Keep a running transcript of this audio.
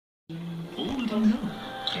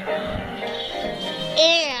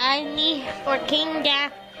Yeah, I need for King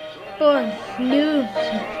Dad for news.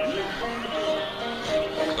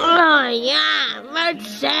 Oh yeah, let's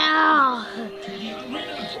sell.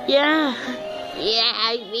 Yeah,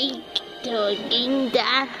 I need to King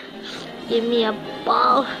Dad. Give me a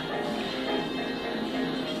ball.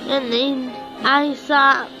 And then I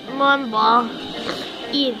saw one ball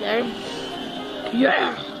either.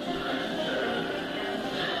 Yeah.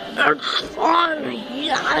 That's fun.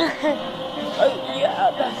 Yeah. Oh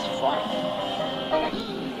yeah, that's fun.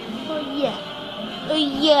 Oh yeah. Oh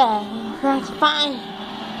yeah, that's fine.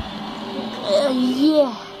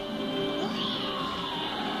 Yeah.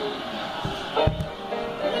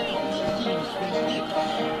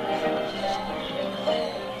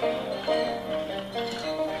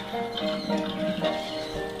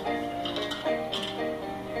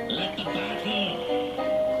 Let the battle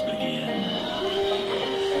begin.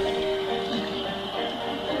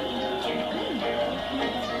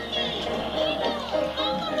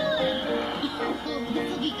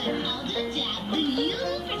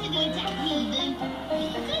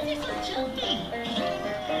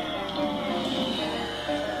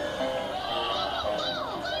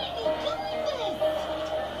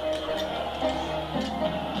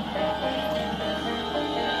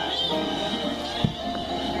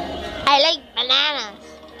 I like bananas.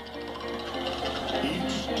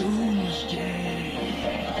 It's doomsday.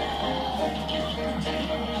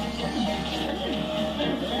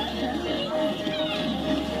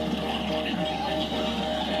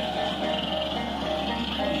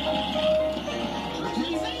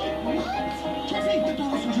 Jesse, the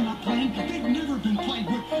dinosaurs are not playing. They've never been played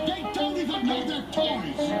with. They don't even know their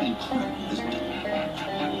toys. Incredible, isn't it?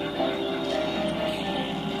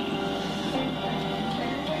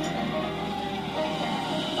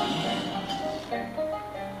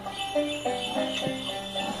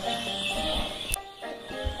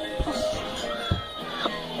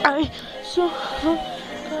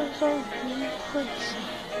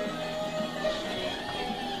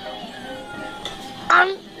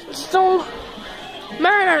 I'm so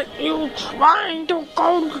mad at you trying to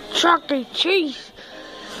go to Chuck E. Cheese.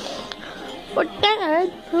 But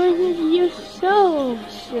Dad, why are you so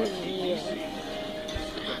serious?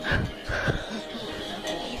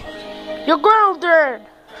 You're grounded!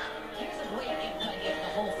 The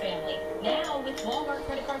whole family. Now with Walmart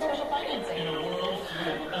credit card special financing.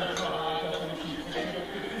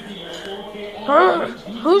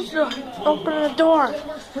 Who's open the door? It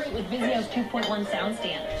works great with Vizio's 2.1 sound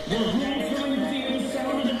stand. You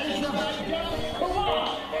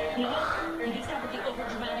can stop with the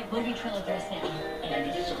overdramatic movie trailer for a snack. And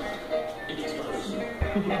it is personal.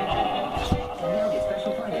 Now get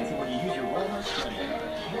special financing when you use your Walmart credit card.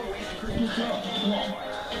 More ways to Christmas job. Walmart.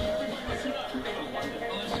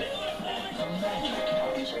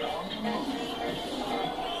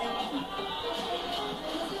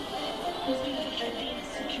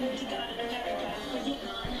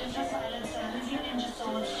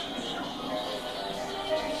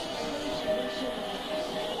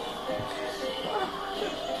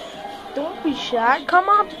 Don't be shy. Come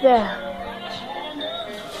up there.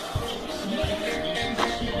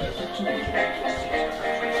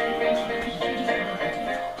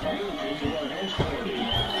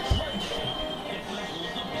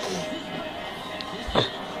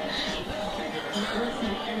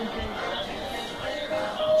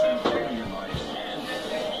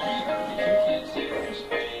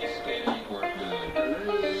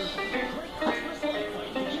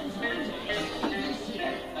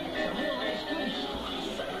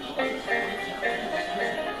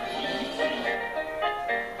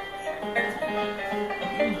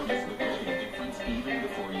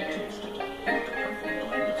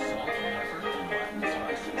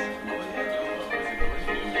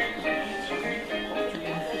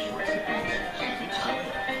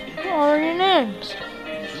 What are your names?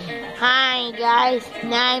 Hi guys,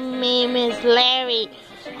 my name is Larry.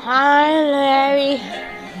 Hi Larry.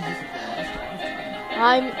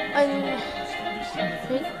 I'm an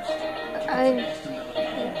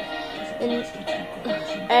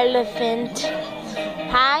elephant.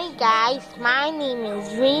 Hi guys, my name is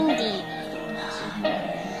Windy.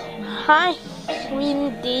 Hi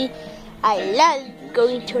Windy. I love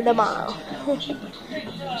going to the mall.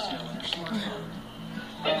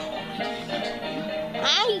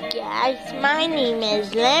 Hi guys, my name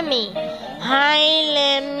is Lemmy. Hi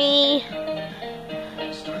Lemmy.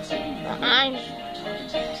 I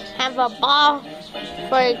have a ball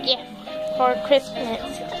for a gift for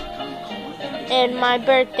Christmas and my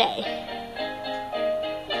birthday.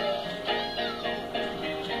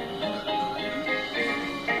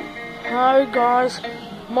 Hi guys,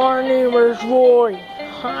 my name is Roy.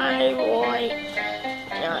 Hi Roy.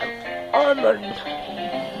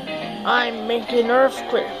 I'm making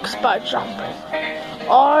earthquakes by jumping.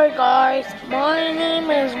 Hi guys, my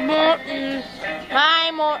name is Morton.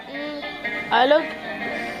 Hi Morton. I look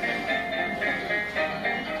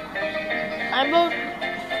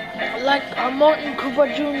like a Morton Cooper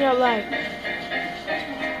Jr. like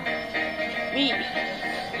me.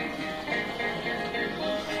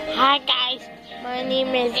 Hi guys, my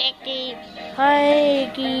name is Icky. Hi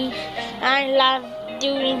Icky. I love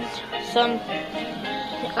doing some.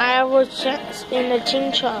 I was just in the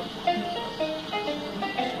chin shop,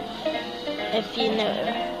 if you know.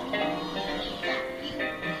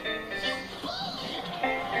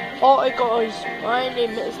 Hi guys, my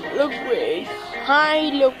name is Ludwig. Hi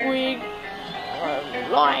Ludwig.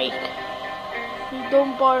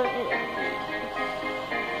 Don't bother me.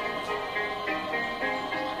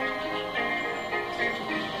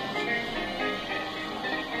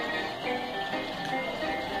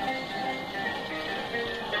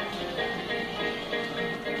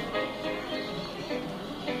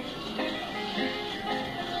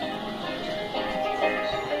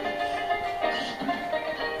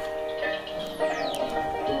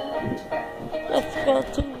 Let's go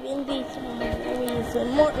to Wendy's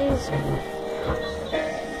and Morton's.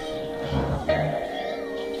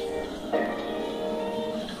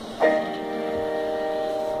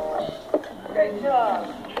 Great job.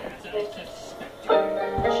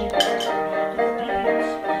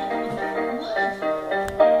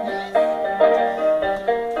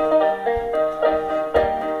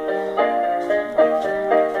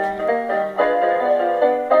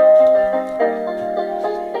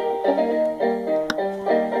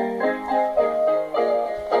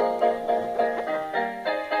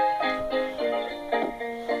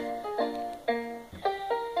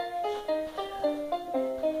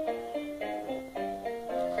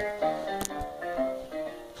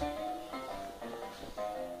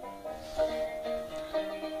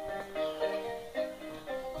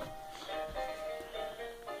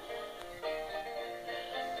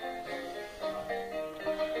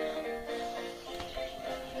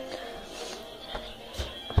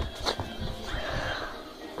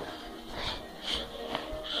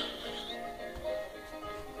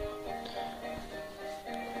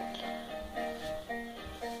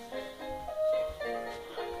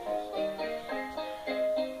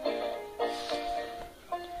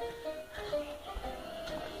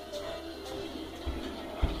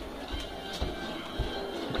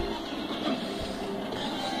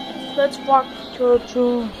 Let's walk to the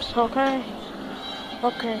rooms, okay?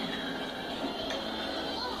 Okay.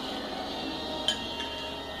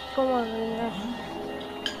 Come on, Lena.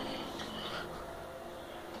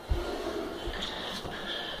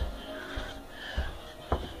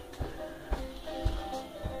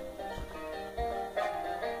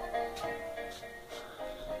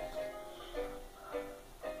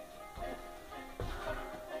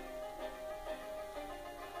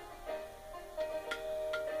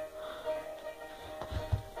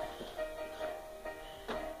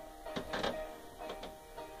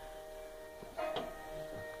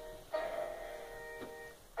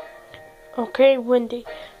 Okay, Wendy,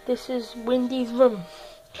 this is Wendy's room.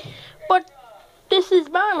 But this is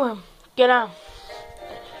my room. Get out.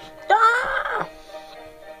 Ah!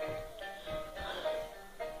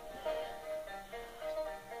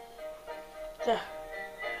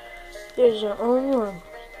 There's your own room.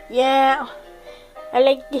 Yeah, I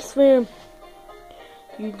like this room.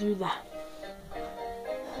 You do that.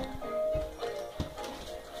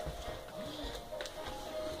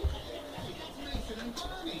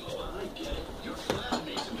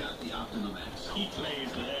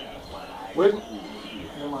 Wait.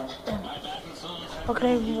 Never mind.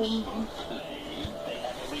 Okay,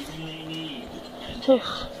 so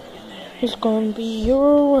it's gonna be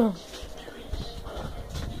your room.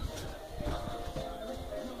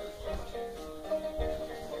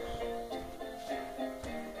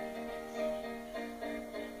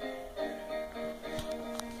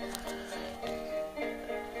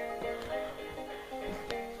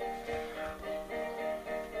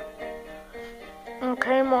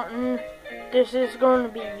 Okay, Martin, this is going to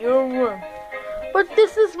be your room. But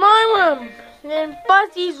this is my room and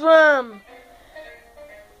Buzzy's room.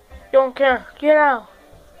 Don't care. Get out.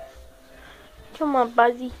 Come on,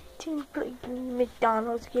 Buzzy. Take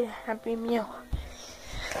McDonald's. Get a Happy Meal.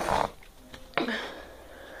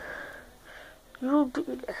 You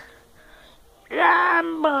do that.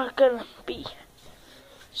 I'm not gonna be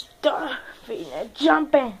starving and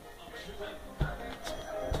jumping.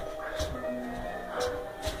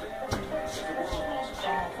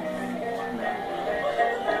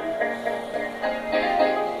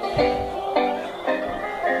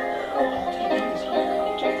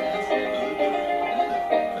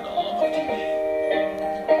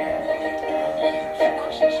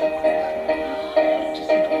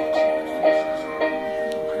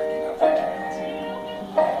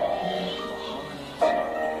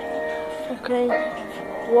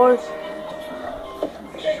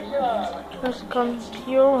 Let's come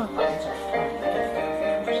to your room.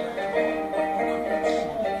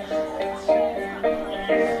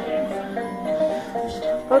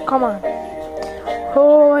 Oh, come on.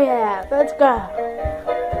 Oh, yeah. Let's go.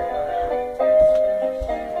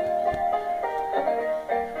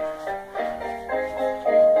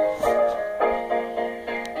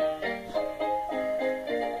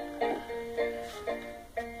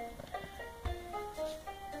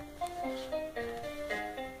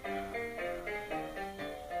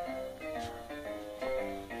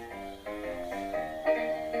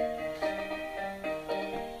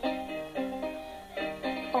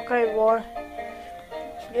 Okay, boy.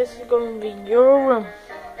 This is gonna be your room.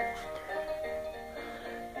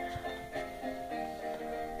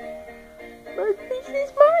 But this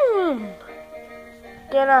is my room.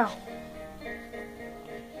 Get out.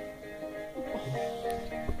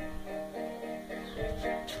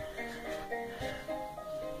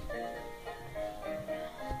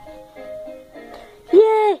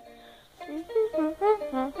 Yay!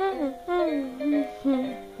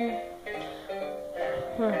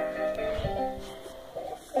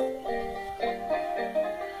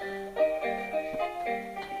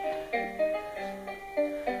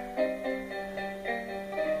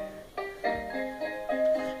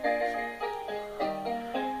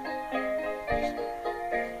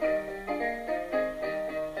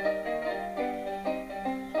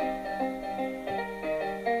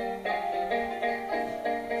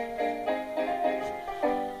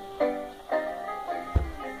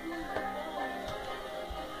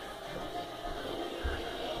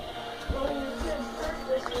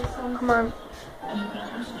 Come on.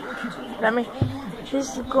 Let me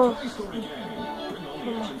just go.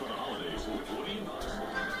 Come on.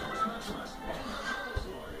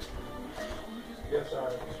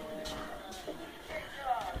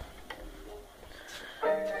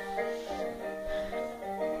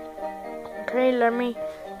 Okay, let me.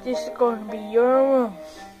 This is going to be your room.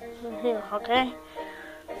 Here, okay?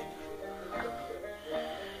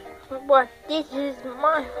 But this is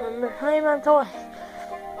my room. Behind my toys.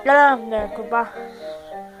 Get out there, Koopa.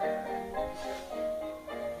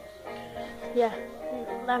 Yeah,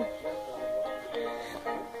 let me.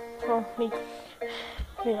 Oh, me.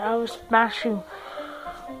 I will smash you.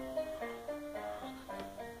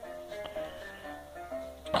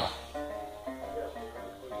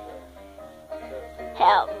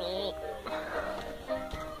 Help me.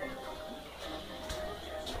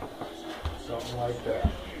 Something like that.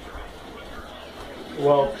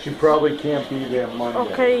 Well, she probably can't be there Monday.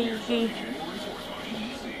 Okay,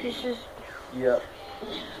 this is. Yep.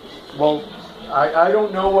 Well, I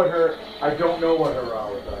don't know what her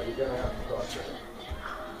hours are. You're gonna have to talk to her.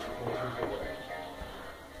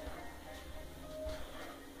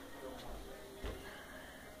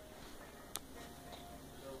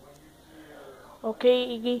 Okay,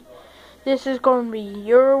 Iggy, this is going to be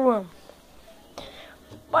your room.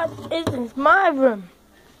 But this is my room.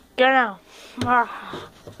 Get out. Ah.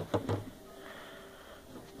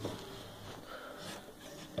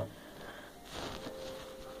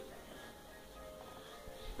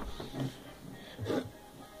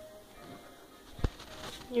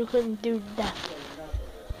 You can do that.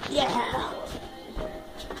 Yeah.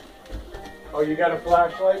 Oh, you got a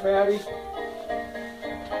flashlight, Maddie?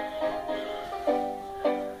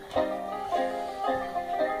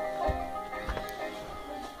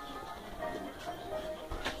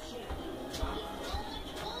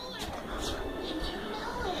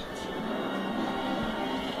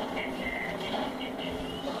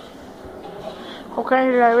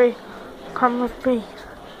 Okay, Larry, come with me.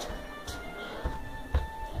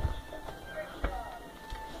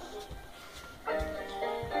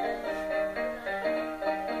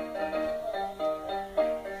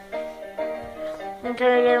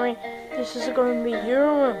 Okay, Larry, this is going to be your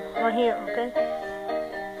room right here, okay?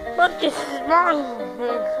 But this is my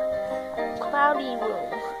room. Cloudy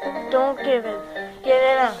room. Don't give it. Get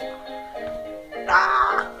it out.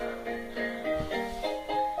 Ah!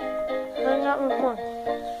 Hang out with one.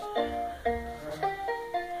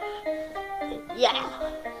 Yeah.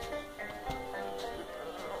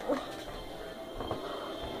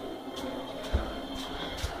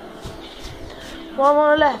 One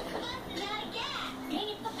more left.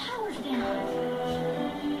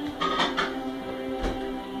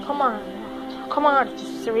 Come on. Come on.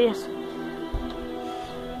 It's serious.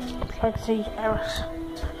 Let's see. Errors.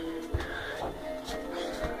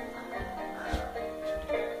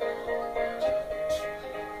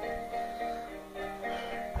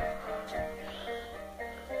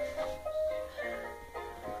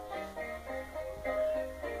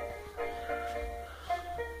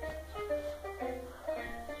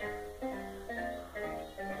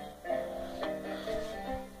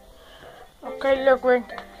 Okay, look, Ring.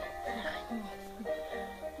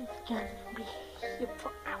 It's gonna be here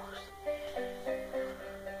for hours.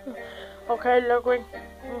 Okay, look, Ring.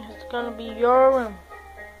 It's gonna be your room.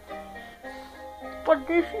 But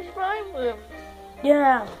this is my room.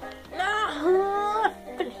 Yeah.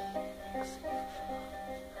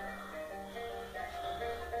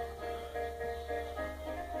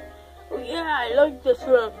 Oh, yeah, I like this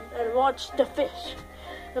room. And watch the fish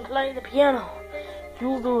and play the piano.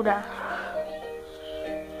 You do that.